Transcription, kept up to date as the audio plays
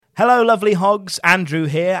Hello, lovely hogs. Andrew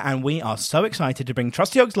here, and we are so excited to bring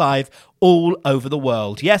Trusty Hogs live all over the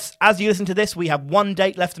world. Yes, as you listen to this, we have one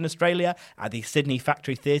date left in Australia at the Sydney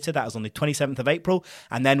Factory Theatre. That is on the 27th of April.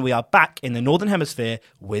 And then we are back in the Northern Hemisphere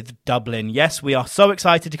with Dublin. Yes, we are so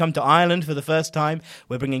excited to come to Ireland for the first time.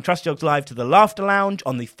 We're bringing Trusty Hogs live to the Laughter Lounge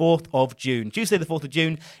on the 4th of June. Tuesday the 4th of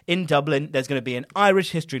June in Dublin. There's going to be an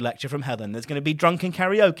Irish history lecture from Helen. There's going to be drunken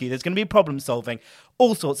karaoke. There's going to be problem solving.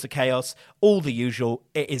 All sorts of chaos. All the usual.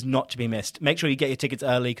 It is not to be missed. Make sure you get your tickets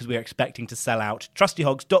early because we are expecting to sell out.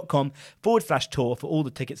 trustyhogs.com/tour for all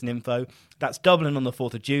the tickets and info. That's Dublin on the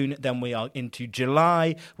 4th of June. Then we are into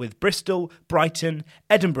July with Bristol, Brighton,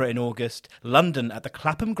 Edinburgh in August, London at the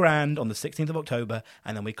Clapham Grand on the 16th of October,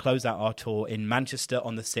 and then we close out our tour in Manchester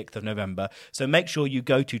on the 6th of November. So make sure you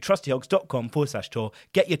go to trustyhogs.com/tour,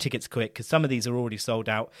 get your tickets quick because some of these are already sold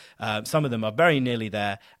out. Some of them are very nearly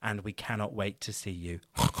there, and we cannot wait to see you.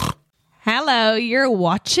 Hello, you're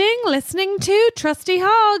listening to Trusty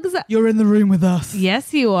Hogs. You're in the room with us.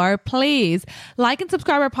 Yes, you are. Please like and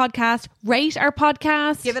subscribe our podcast, rate our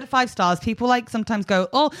podcast. Give it 5 stars. People sometimes go,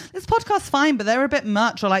 oh, this podcast's fine, but they're a bit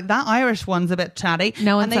much, or that Irish one's a bit chatty.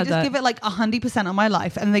 No one and they said just that. give it 100% on my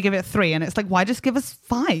life, and they give it 3, and it's why just give us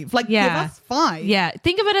 5? Give us 5. Yeah,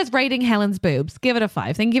 think of it as rating Helen's boobs. Give it a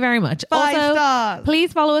 5. Thank you very much. 5 also, stars.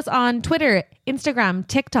 Please follow us on Twitter, Instagram,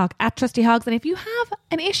 TikTok at Trusty Hogs. And if you have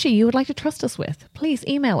an issue you would like to trust us with, please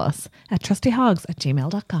email us at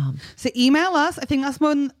trustyhogs@gmail.com. So email us. I think that's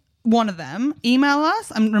one of them. Email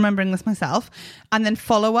us. I'm remembering this myself. And then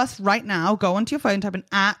follow us right now. Go onto your phone, type in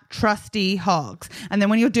 @TrustyHogs. And then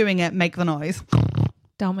when you're doing it, make the noise.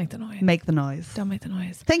 Don't make the noise. Make the noise. Don't make the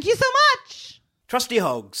noise. Thank you so much. Trusty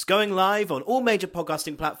Hogs, going live on all major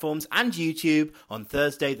podcasting platforms and YouTube on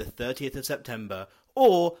Thursday the 30th of September,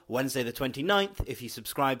 or Wednesday the 29th if you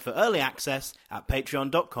subscribe for early access at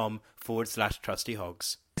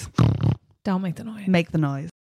patreon.com/trustyhogs. Don't make the noise. Make the noise.